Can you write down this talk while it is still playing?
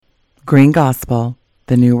Green Gospel,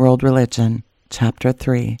 The New World Religion, Chapter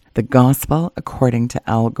 3, The Gospel According to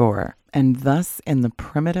Al Gore. And thus in the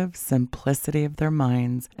primitive simplicity of their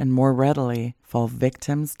minds and more readily fall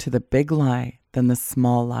victims to the big lie than the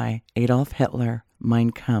small lie. Adolf Hitler, Mein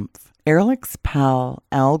Kampf. Ehrlich's pal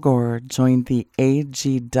Al Gore joined the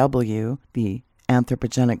AGW, the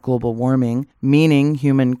Anthropogenic Global Warming, meaning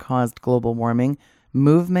human-caused global warming,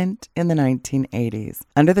 movement in the 1980s.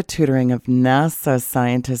 Under the tutoring of NASA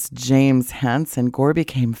scientist James Hansen, Gore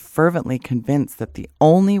became fervently convinced that the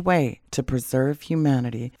only way to preserve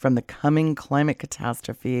humanity from the coming climate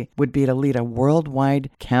catastrophe would be to lead a worldwide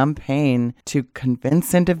campaign to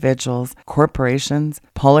convince individuals, corporations,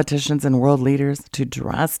 politicians, and world leaders to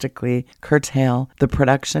drastically curtail the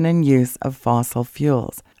production and use of fossil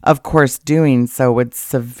fuels. Of course, doing so would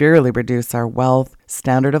severely reduce our wealth,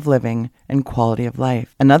 standard of living, and quality of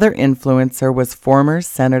life. Another influencer was former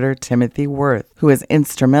Senator Timothy Worth, who was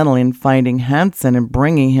instrumental in finding Hansen and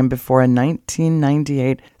bringing him before a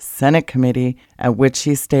 1998 Senate committee at which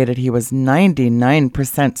he stated he was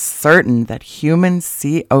 99% certain that human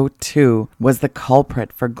CO2 was the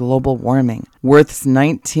culprit for global warming. Worth's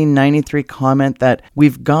 1993 comment that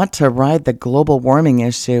we've got to ride the global warming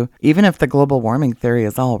issue, even if the global warming theory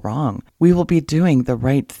is all wrong, we will be doing the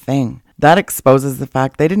right thing. That exposes the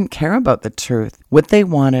fact they didn't care about the truth. What they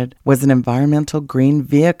wanted was an environmental green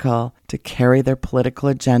vehicle to carry their political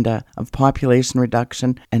agenda of population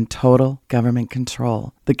reduction and total government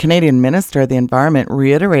control. The Canadian Minister of the Environment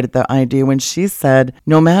reiterated the idea when she said,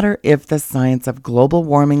 "No matter if the science of global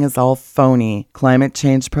warming is all phony, climate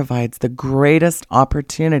change provides the greatest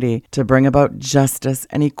opportunity to bring about justice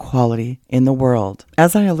and equality in the world."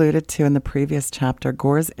 As I alluded to in the previous chapter,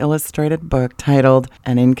 Gore's illustrated book titled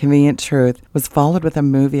An Inconvenient Truth was followed with a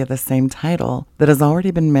movie of the same title that has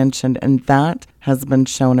already been mentioned, and that has been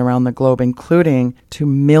shown around the globe, including to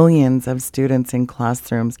millions of students in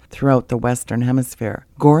classrooms throughout the Western Hemisphere.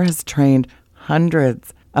 Gore has trained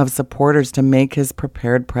hundreds of supporters to make his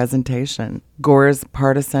prepared presentation. Gore's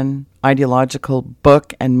partisan ideological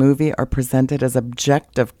book and movie are presented as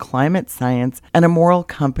objective climate science and a moral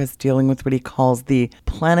compass dealing with what he calls the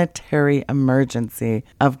planetary emergency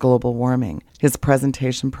of global warming. His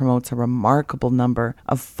presentation promotes a remarkable number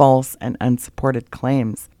of false and unsupported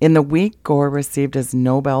claims. In the week Gore received his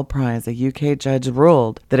Nobel Prize, a UK judge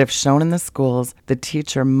ruled that if shown in the schools, the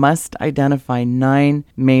teacher must identify 9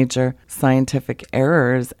 major scientific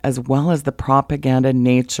errors as well as the propaganda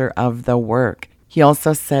nature of the work. He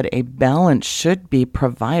also said a balance should be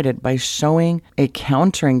provided by showing a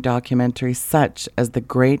countering documentary such as The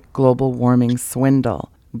Great Global Warming Swindle.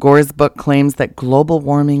 Gore's book claims that global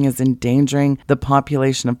warming is endangering the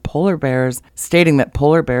population of polar bears, stating that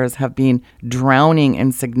polar bears have been drowning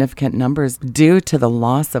in significant numbers due to the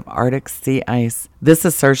loss of Arctic sea ice. This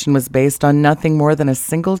assertion was based on nothing more than a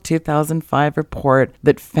single 2005 report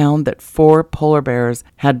that found that 4 polar bears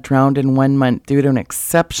had drowned in 1 month due to an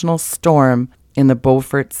exceptional storm in the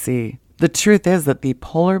Beaufort Sea. The truth is that the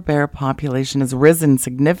polar bear population has risen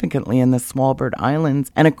significantly in the Svalbard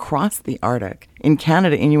Islands and across the Arctic. In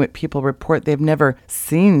Canada, Inuit people report they've never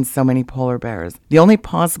seen so many polar bears. The only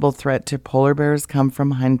possible threat to polar bears come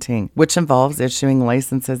from hunting, which involves issuing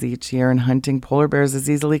licenses each year, and hunting polar bears is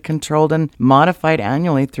easily controlled and modified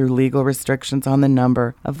annually through legal restrictions on the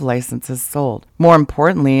number of licenses sold. More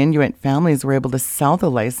importantly, Inuit families were able to sell the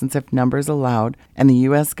license if numbers allowed, and the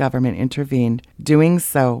U.S. government intervened. Doing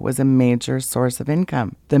so was a major source of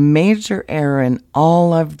income. The major error in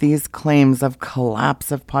all of these claims of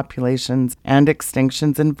collapse of populations and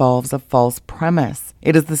extinctions involves a false premise.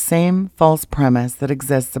 It is the same false premise that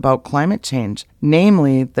exists about climate change,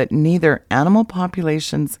 namely that neither animal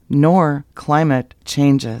populations nor climate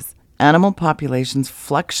changes. Animal populations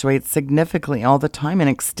fluctuate significantly all the time, and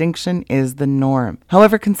extinction is the norm.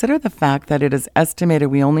 However, consider the fact that it is estimated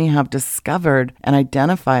we only have discovered and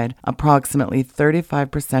identified approximately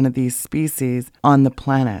 35% of these species on the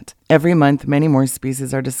planet. Every month, many more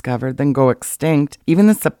species are discovered than go extinct. Even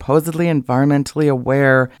the supposedly environmentally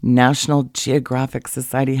aware National Geographic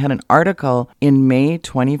Society had an article in May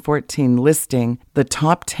 2014 listing the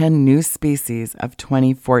top 10 new species of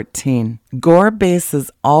 2014. Gore bases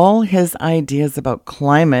all his ideas about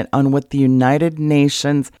climate on what the United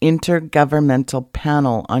Nations Intergovernmental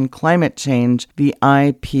Panel on Climate Change, the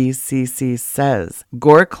IPCC, says.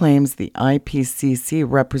 Gore claims the IPCC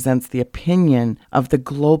represents the opinion of the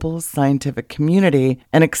global scientific community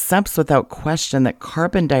and accepts without question that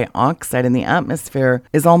carbon dioxide in the atmosphere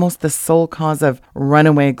is almost the sole cause of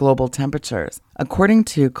runaway global temperatures. According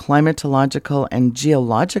to climatological and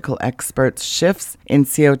geological experts, shifts in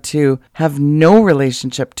CO2 have no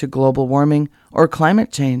relationship to global warming or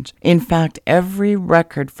climate change. In fact, every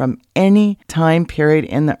record from any time period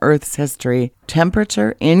in the Earth's history,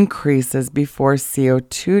 temperature increases before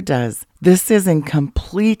CO2 does. This is in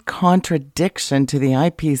complete contradiction to the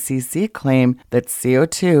IPCC claim that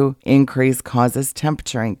CO2 increase causes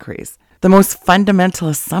temperature increase. The most fundamental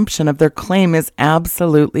assumption of their claim is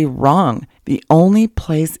absolutely wrong. The only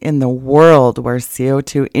place in the world where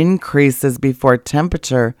CO2 increases before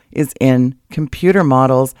temperature is in computer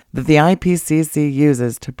models that the IPCC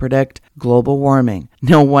uses to predict global warming.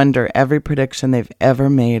 No wonder every prediction they've ever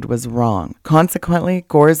made was wrong. Consequently,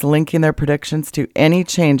 Gore's linking their predictions to any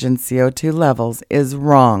change in CO2 levels is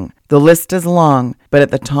wrong. The list is long, but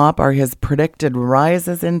at the top are his predicted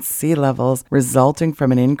rises in sea levels resulting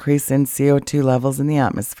from an increase in CO2 levels in the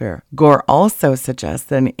atmosphere. Gore also suggests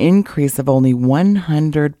that an increase of only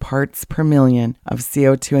 100 parts per million of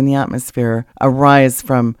CO2 in the atmosphere, a rise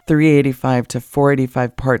from 385 to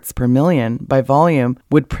 485 parts per million by volume,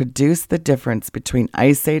 would produce the difference between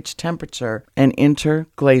ice age temperature and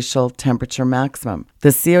interglacial temperature maximum. The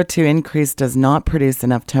CO2 increase does not produce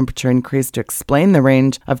enough temperature increase to explain the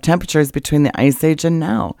range of temperatures between the ice age and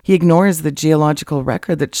now. He ignores the geological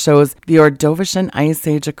record that shows the Ordovician ice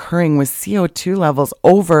age occurring with CO2 levels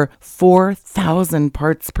over 4,000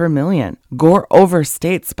 parts per million. Gore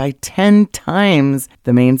overstates by 10 times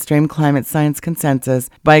the mainstream climate science consensus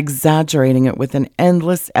by exaggerating it with an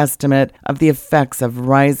endless estimate of the effects of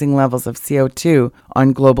rising levels of CO2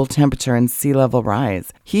 on global temperature and sea level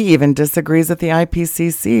rise. He even disagrees with the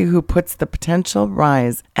IPCC, who puts the potential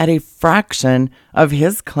rise at a fraction of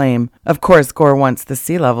his claim. Of course, Gore wants the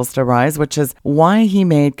sea levels to rise, which is why he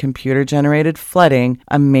made computer-generated flooding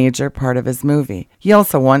a major part of his movie. He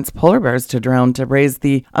also wants polar bears to drown to raise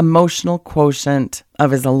the emotional quotient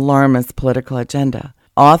of his alarmist political agenda.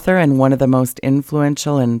 Author and one of the most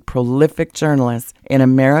influential and prolific journalists in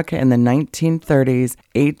America in the 1930s,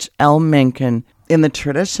 H.L. Mencken, in the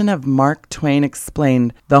tradition of Mark Twain,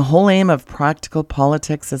 explained, "The whole aim of practical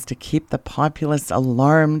politics is to keep the populace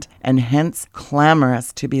alarmed and hence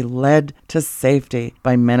clamorous to be led to safety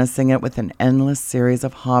by menacing it with an endless series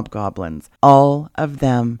of hobgoblins, all of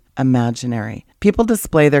them imaginary." People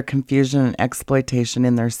display their confusion and exploitation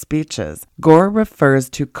in their speeches. Gore refers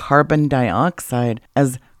to carbon dioxide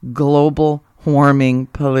as global warming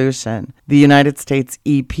pollution. The United States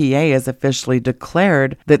EPA has officially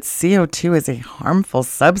declared that CO2 is a harmful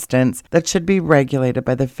substance that should be regulated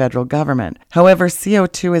by the federal government. However,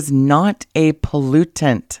 CO2 is not a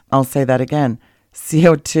pollutant. I'll say that again.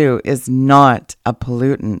 CO2 is not a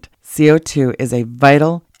pollutant. CO2 is a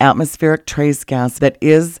vital atmospheric trace gas that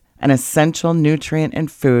is an essential nutrient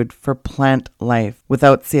and food for plant life.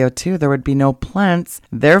 Without CO2, there would be no plants,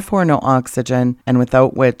 therefore no oxygen, and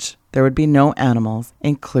without which there would be no animals,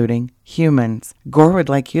 including humans. Gore would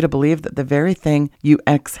like you to believe that the very thing you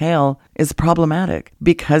exhale is problematic.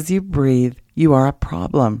 Because you breathe, you are a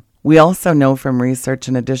problem. We also know from research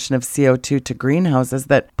and addition of CO2 to greenhouses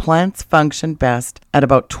that plants function best at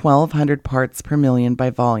about 1,200 parts per million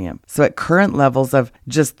by volume. So at current levels of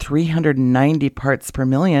just 390 parts per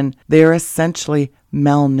million, they are essentially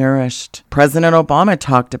malnourished. President Obama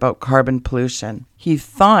talked about carbon pollution. He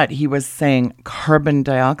thought he was saying carbon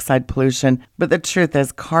dioxide pollution, but the truth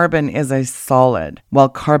is carbon is a solid, while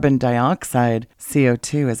carbon dioxide,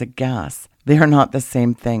 CO2, is a gas. They are not the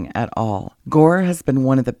same thing at all. Gore has been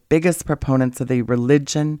one of the biggest proponents of the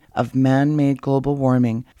religion of man-made global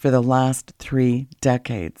warming for the last 3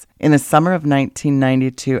 decades. In the summer of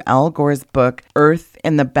 1992, Al Gore's book, Earth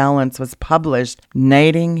in the Balance, was published,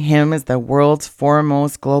 knighting him as the world's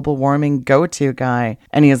foremost global warming go-to guy,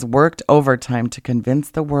 and he has worked overtime to convince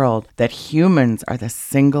the world that humans are the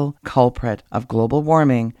single culprit of global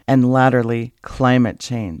warming and latterly climate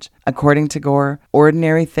change. According to Gore,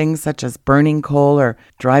 ordinary things such as burning coal or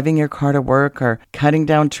driving your car to work or cutting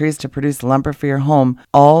down trees to produce lumber for your home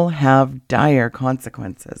all have dire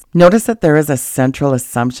consequences. Notice that there is a central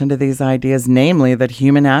assumption to these ideas, namely that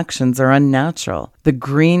human actions are unnatural. The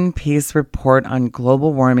Greenpeace report on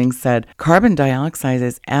global warming said carbon dioxide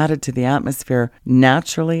is added to the atmosphere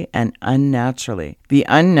naturally and unnaturally. The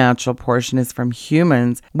unnatural portion is from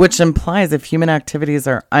humans, which implies if human activities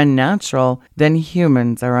are unnatural, then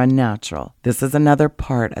humans are unnatural. This is another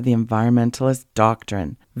part of the environmentalist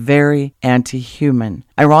doctrine. Very anti-human.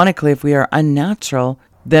 Ironically, if we are unnatural,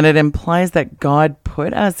 then it implies that God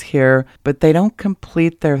put us here, but they don't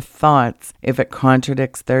complete their thoughts if it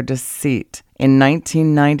contradicts their deceit. In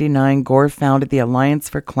 1999, Gore founded the Alliance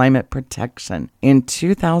for Climate Protection. In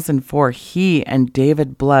 2004, he and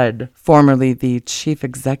David Blood, formerly the chief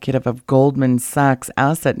executive of Goldman Sachs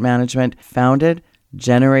Asset Management, founded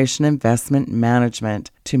Generation Investment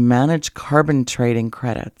Management to manage carbon trading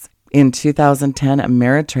credits. In 2010,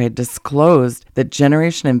 Ameritrade disclosed that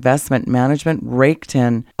Generation Investment Management raked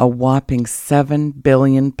in a whopping $7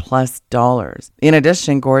 billion plus. In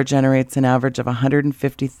addition, Gore generates an average of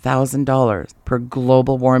 $150,000 per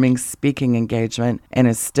global warming speaking engagement and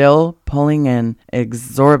is still pulling in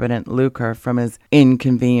exorbitant lucre from his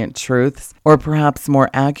inconvenient truths, or perhaps more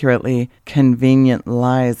accurately, convenient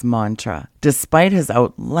lies mantra. Despite his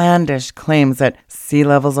outlandish claims that sea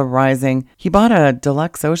levels are rising, he bought a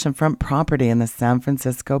deluxe oceanfront property in the San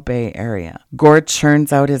Francisco Bay Area. Gore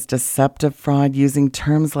churns out his deceptive fraud using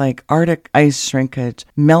terms like Arctic ice shrinkage,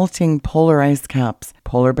 melting polar ice caps,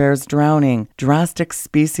 polar bears drowning, drastic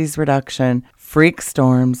species reduction, freak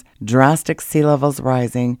storms, drastic sea levels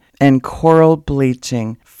rising, and coral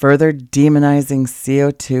bleaching, further demonizing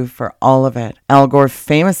CO2 for all of it. Al Gore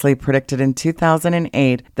famously predicted in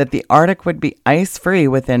 2008 that the Arctic would be ice-free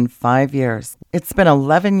within 5 years. It's been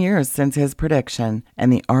 11 years since his prediction,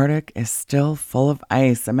 and the Arctic is still full of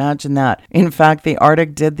ice. Imagine that. In fact, the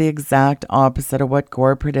Arctic did the exact opposite of what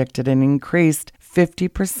Gore predicted and increased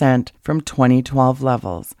 50% from 2012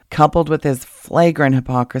 levels. Coupled with his flagrant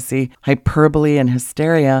hypocrisy, hyperbole, and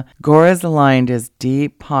hysteria, Gore has aligned his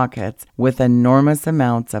deep pockets with enormous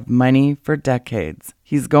amounts of money for decades.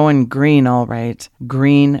 He's going green, all right.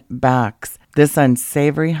 Green backs. This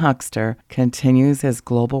unsavory huckster continues his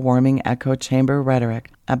global warming echo chamber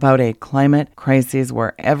rhetoric about a climate crisis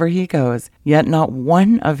wherever he goes, yet not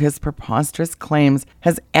one of his preposterous claims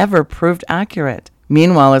has ever proved accurate.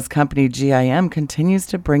 Meanwhile, his company GIM continues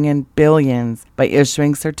to bring in billions by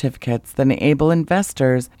issuing certificates that enable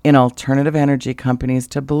investors in alternative energy companies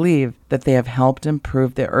to believe that they have helped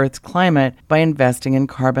improve the Earth's climate by investing in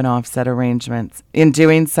carbon offset arrangements. In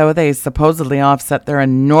doing so, they supposedly offset their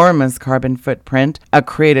enormous carbon footprint, a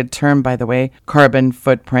created term, by the way, carbon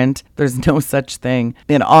footprint. There's no such thing.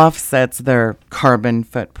 It offsets their carbon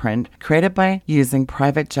footprint, created by using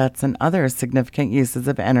private jets and other significant uses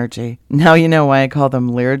of energy. Now you know why I call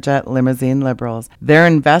them Learjet limousine liberals. Their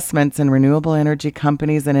investments in renewable energy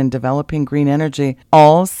companies and in developing green energy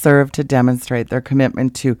all serve to demonstrate their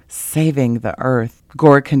commitment to saving the Earth.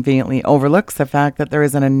 Gore conveniently overlooks the fact that there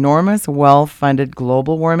is an enormous, well-funded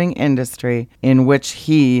global warming industry in which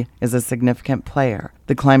he is a significant player.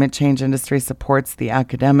 The climate change industry supports the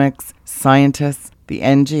academics, scientists, the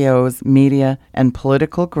NGOs, media, and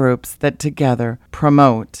political groups that together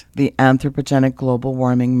promote the anthropogenic global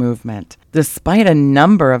warming movement. Despite a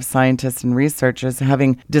number of scientists and researchers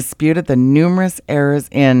having disputed the numerous errors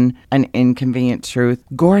in An Inconvenient Truth,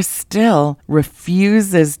 Gore still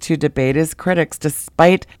refuses to debate his critics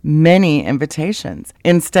despite many invitations.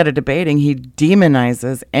 Instead of debating, he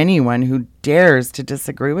demonizes anyone who dares to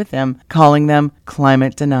disagree with him, calling them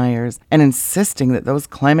climate deniers and insisting that those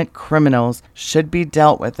climate criminals should be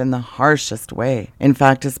dealt with in the harshest way. In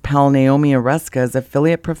fact, his pal Naomi Oreskes is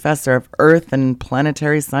affiliate professor of Earth and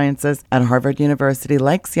Planetary Sciences at Harvard University,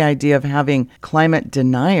 likes the idea of having climate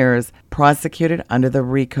deniers prosecuted under the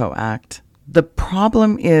RICO Act. The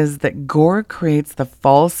problem is that Gore creates the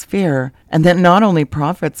false fear and then not only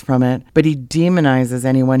profits from it, but he demonizes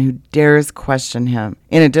anyone who dares question him.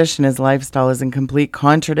 In addition, his lifestyle is in complete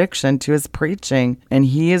contradiction to his preaching, and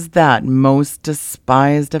he is that most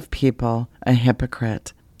despised of people, a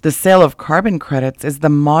hypocrite. The sale of carbon credits is the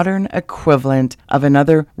modern equivalent of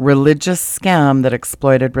another religious scam that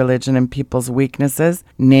exploited religion and people's weaknesses,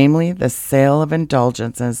 namely the sale of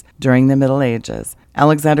indulgences during the Middle Ages.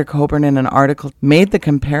 Alexander Coburn, in an article, made the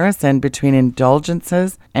comparison between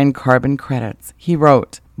indulgences and carbon credits. He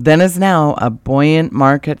wrote, "Then as now, a buoyant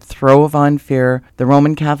market throve on fear, the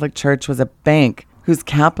Roman Catholic Church was a bank whose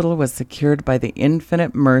capital was secured by the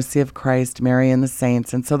infinite mercy of Christ, Mary, and the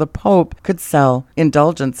saints, and so the Pope could sell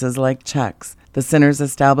indulgences like checks. The sinners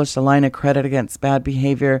established a line of credit against bad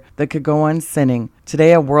behavior that could go on sinning.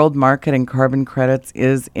 Today, a world market in carbon credits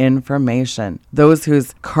is information. Those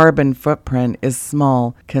whose carbon footprint is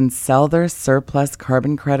small can sell their surplus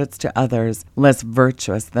carbon credits to others less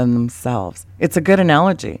virtuous than themselves." It's a good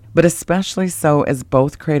analogy, but especially so as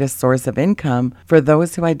both create a source of income for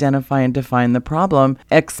those who identify and define the problem,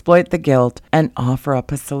 exploit the guilt, and offer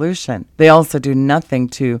up a solution. They also do nothing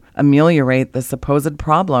to ameliorate the supposed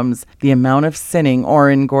problems, the amount of sinning,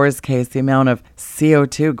 or in Gore's case, the amount of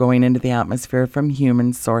CO2 going into the atmosphere from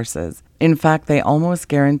human sources. In fact, they almost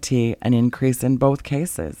guarantee an increase in both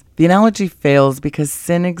cases. The analogy fails because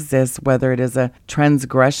sin exists whether it is a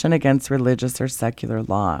transgression against religious or secular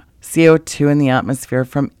law. CO2 in the atmosphere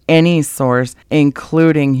from any source,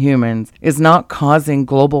 including humans, is not causing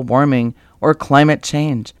global warming or climate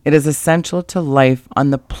change. It is essential to life on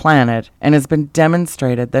the planet and has been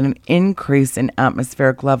demonstrated that an increase in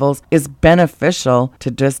atmospheric levels is beneficial to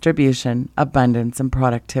distribution, abundance, and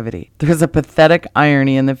productivity. There's a pathetic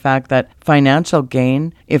irony in the fact that financial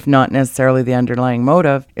gain, if not necessarily the underlying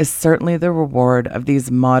motive, is certainly the reward of these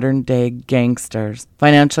modern-day gangsters.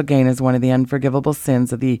 Financial gain is one of the unforgivable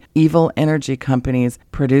sins of the evil energy companies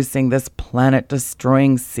producing this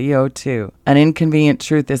planet-destroying CO2. An inconvenient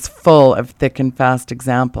truth is full of thick and fast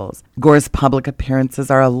examples. Gore's public appearances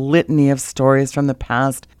are a litany of stories from the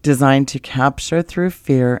past designed to capture through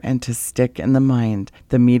fear and to stick in the mind.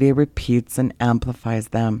 The media repeats and amplifies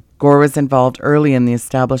them. Gore was involved early in the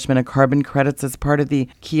establishment of carbon credits as part of the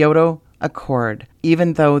Kyoto Accord.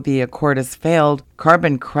 Even though the accord has failed,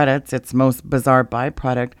 carbon credits, its most bizarre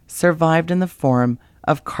byproduct, survived in the form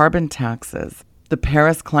of carbon taxes. The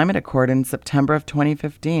Paris Climate Accord in September of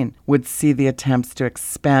 2015 would see the attempts to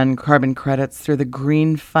expand carbon credits through the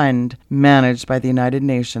Green Fund managed by the United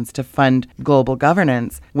Nations to fund global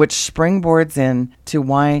governance, which springboards in to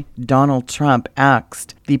why Donald Trump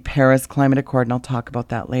axed the Paris Climate Accord, and I'll talk about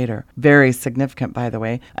that later. Very significant, by the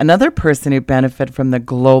way. Another person who benefited from the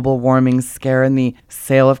global warming scare and the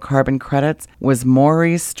sale of carbon credits was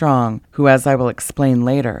Maurice Strong, who, as I will explain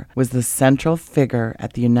later, was the central figure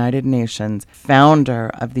at the United Nations,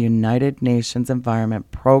 founder of the United Nations Environment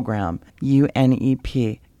Program,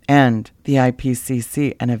 UNEP, and the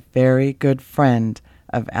IPCC, and a very good friend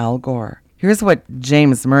of Al Gore. Here's what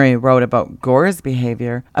James Murray wrote about Gore's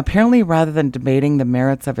behavior. Apparently, rather than debating the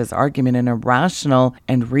merits of his argument in a rational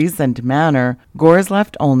and reasoned manner, Gore is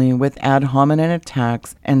left only with ad hominem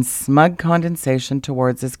attacks and smug condescension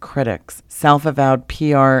towards his critics. Self-avowed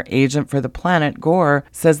PR agent for the planet, Gore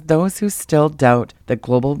says those who still doubt that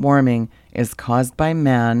global warming is caused by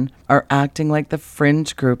man are acting like the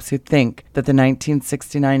fringe groups who think that the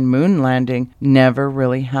 1969 moon landing never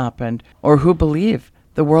really happened, or who believe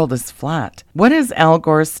the world is flat. What is Al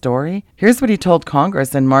Gore's story? Here's what he told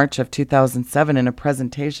Congress in March of 2007 in a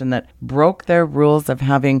presentation that broke their rules of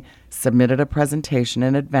having submitted a presentation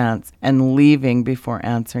in advance and leaving before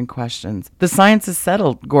answering questions. The science is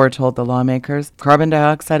settled, Gore told the lawmakers. Carbon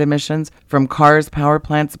dioxide emissions from cars, power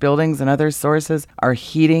plants, buildings, and other sources are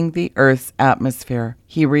heating the Earth's atmosphere.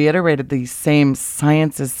 He reiterated the same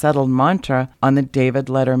science is settled mantra on the David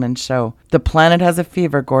Letterman show. The planet has a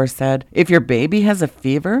fever, Gore said. If your baby has a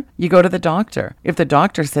fever, you go to the doctor. If the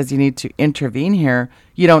doctor says you need to intervene here,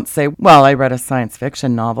 you don't say, well, I read a science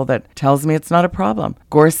fiction novel that tells me it's not a problem.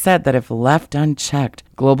 Gore said that if left unchecked,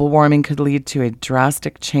 global warming could lead to a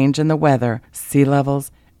drastic change in the weather, sea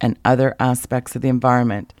levels, and other aspects of the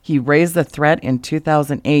environment. He raised the threat in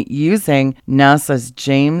 2008 using NASA's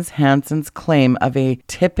James Hansen's claim of a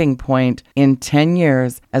tipping point in 10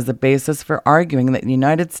 years as the basis for arguing that the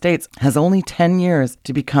United States has only 10 years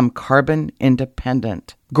to become carbon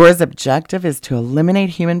independent. Gore's objective is to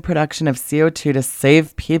eliminate human production of CO2 to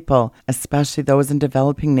save people, especially those in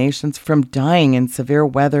developing nations, from dying in severe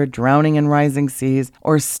weather, drowning in rising seas,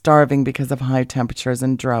 or starving because of high temperatures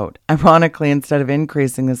and drought. Ironically, instead of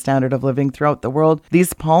increasing the standard of living throughout the world,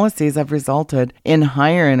 these policies have resulted in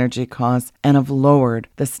higher energy costs and have lowered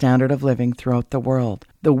the standard of living throughout the world.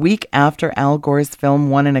 The week after Al Gore's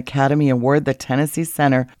film won an Academy Award, the Tennessee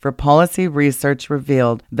Center for Policy Research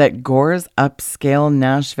revealed that Gore's upscale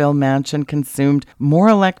Nashville mansion consumed more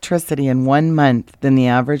electricity in 1 month than the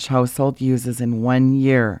average household uses in 1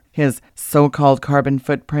 year. His so-called carbon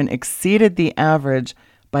footprint exceeded the average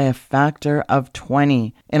by a factor of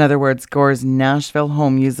 20. In other words, Gore's Nashville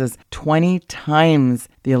home uses 20 times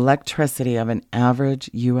the electricity of an average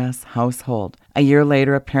U.S. household. A year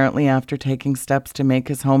later, apparently after taking steps to make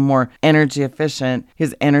his home more energy efficient,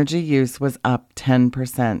 his energy use was up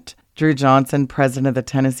 10%. Drew Johnson, president of the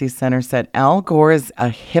Tennessee Center, said Al Gore is a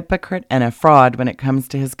hypocrite and a fraud when it comes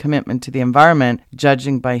to his commitment to the environment,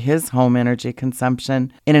 judging by his home energy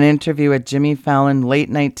consumption. In an interview with Jimmy Fallon,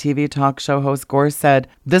 late-night TV talk show host, Gore said,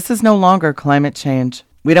 "This is no longer climate change.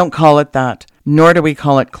 We don't call it that. Nor do we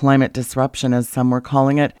call it climate disruption, as some were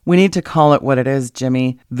calling it. We need to call it what it is,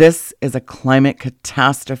 Jimmy. This is a climate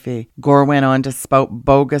catastrophe." Gore went on to spout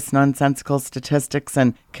bogus, nonsensical statistics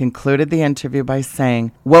and concluded the interview by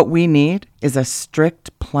saying, "What we need is a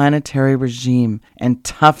strict planetary regime and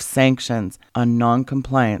tough sanctions on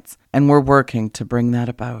non-compliance, and we're working to bring that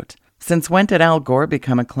about." Since when did Al Gore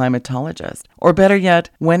become a climatologist? Or better yet,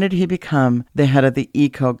 when did he become the head of the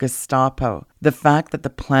eco-Gestapo? The fact that the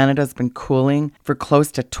planet has been cooling for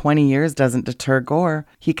close to 20 years doesn't deter Gore.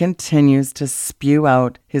 He continues to spew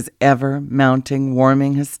out his ever-mounting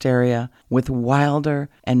warming hysteria with wilder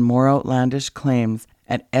and more outlandish claims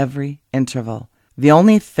at every interval. The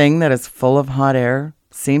only thing that is full of hot air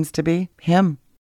seems to be him.